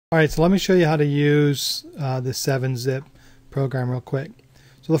Alright, so let me show you how to use this Unzip program real quick.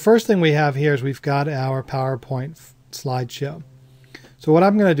 So the first thing we have here is we've got our PowerPoint slideshow. So what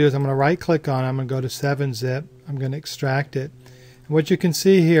I'm going to do is I'm going to right click on it, I'm going to go to Unzip, I'm going to extract it. And what you can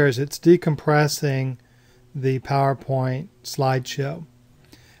see here is it's decompressing the PowerPoint slideshow. And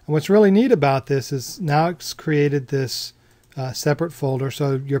what's really neat about this is now it's created this separate folder.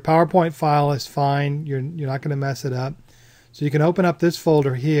 So your PowerPoint file is fine, you're not going to mess it up. So you can open up this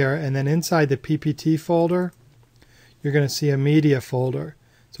folder here, and then inside the PPT folder you're going to see a media folder.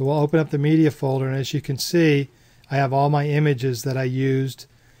 So we'll open up the media folder, and as you can see I have all my images that I used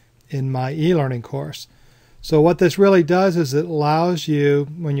in my e-learning course. So what this really does is it allows you,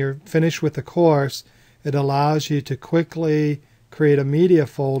 when you're finished with the course, it allows you to quickly create a media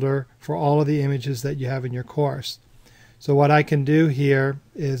folder for all of the images that you have in your course. So what I can do here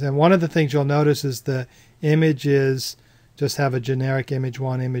is, and one of the things you'll notice is the images just have a generic image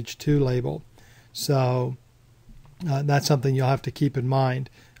 1, image 2 label. So that's something you'll have to keep in mind.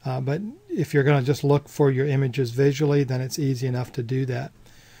 But if you're going to just look for your images visually, then it's easy enough to do that.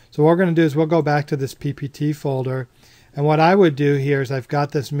 So what we're going to do is we'll go back to this PPT folder, and what I would do here is I've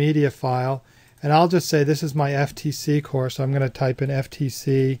got this media file, and I'll just say this is my FTC course. So I'm going to type in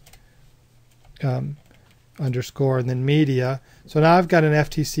FTC underscore and then media. So now I've got an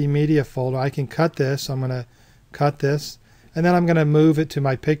FTC media folder. I can cut this. So I'm going to cut this, and then I'm going to move it to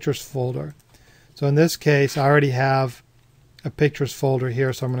my pictures folder. So in this case I already have a pictures folder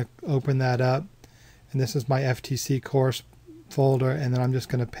here, so I'm going to open that up, and this is my FTC course folder, and then I'm just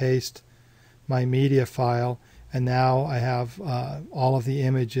going to paste my media file, and now I have all of the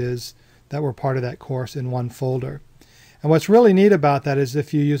images that were part of that course in one folder. And what's really neat about that is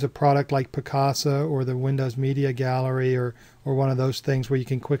if you use a product like Picasa or the Windows Media Gallery or one of those things where you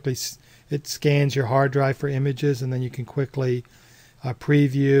can quickly, it scans your hard drive for images, and then you can quickly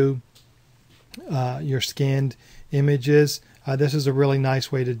preview your scanned images. This is a really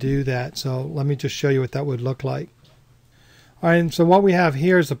nice way to do that. So let me just show you what that would look like. All right, and so what we have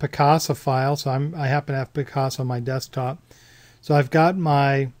here is a Picasa file. So I happen to have Picasa on my desktop. So I've got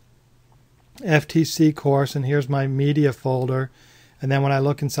my FTC course, and here's my media folder, and then when I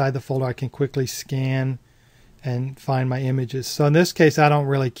look inside the folder I can quickly scan and find my images. So in this case I don't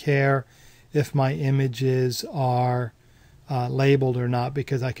really care if my images are labeled or not,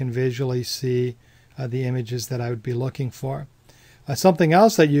 because I can visually see the images that I would be looking for. Something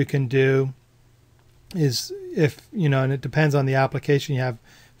else that you can do is, if and it depends on the application you have,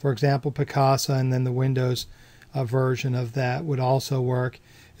 for example Picasa, and then the Windows version of that would also work,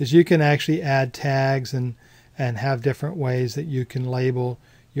 is you can actually add tags and have different ways that you can label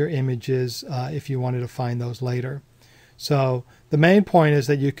your images if you wanted to find those later. So the main point is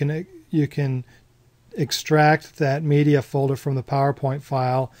that you can extract that media folder from the PowerPoint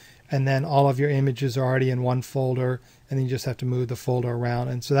file, and then all of your images are already in one folder, and then you just have to move the folder around.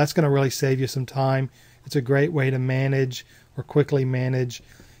 And so that's going to really save you some time. It's a great way to manage or quickly manage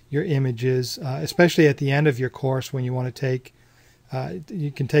your images, especially at the end of your course when you want to take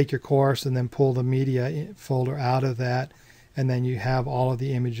you can take your course and then pull the media folder out of that, and then you have all of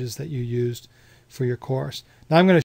the images that you used for your course. Now I'm going to